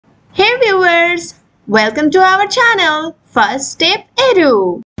Welcome to our channel, First Step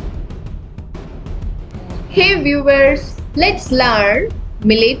Edu. Hey viewers, let's learn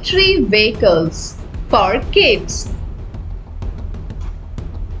military vehicles for kids.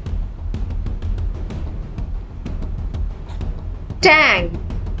 Tank,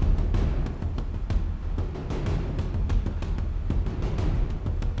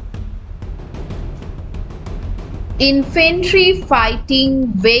 infantry fighting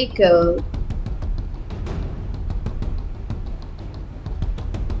vehicle,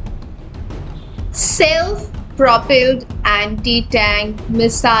 self-propelled anti-tank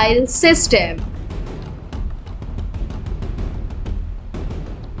missile system,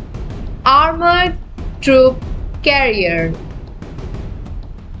 armored troop carrier,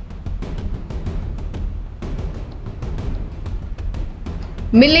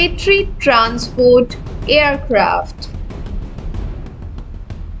 military transport aircraft,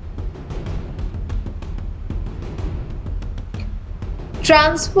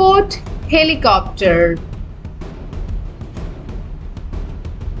 transport helicopter,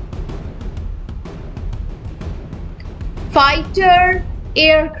 fighter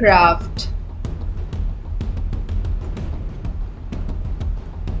aircraft,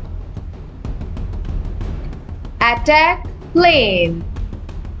 attack plane,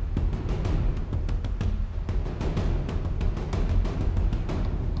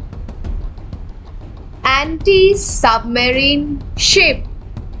 anti-submarine ship,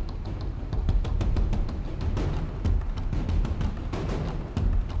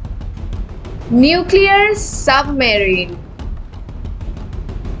 nuclear submarine,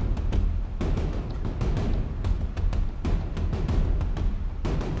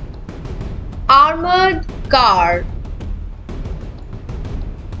 armored car,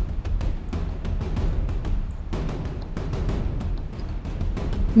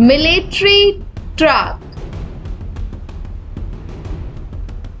 military truck,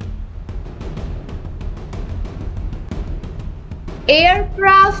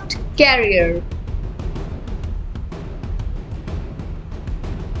 aircraft carrier,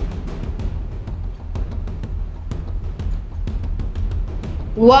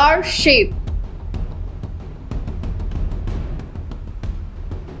 warship,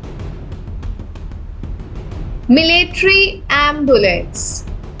 military ambulance,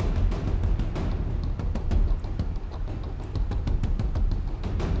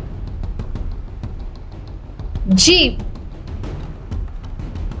 jeep,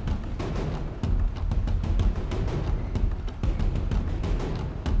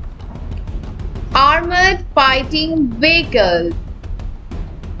 armored fighting vehicle,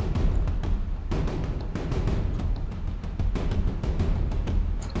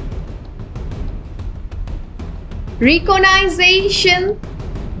 reconnaissance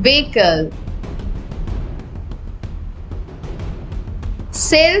vehicle,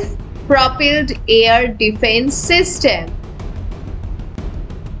 self-propelled air defense system,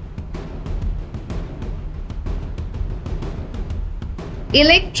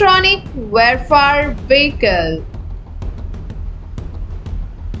 electronic warfare vehicle,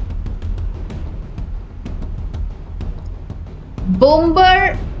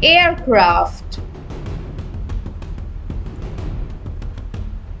 bomber aircraft,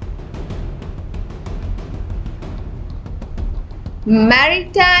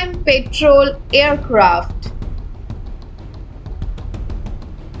 maritime patrol aircraft,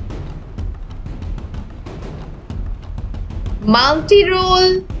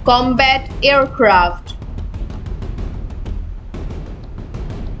 multi-role combat aircraft,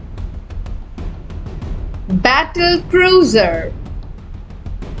 battle cruiser,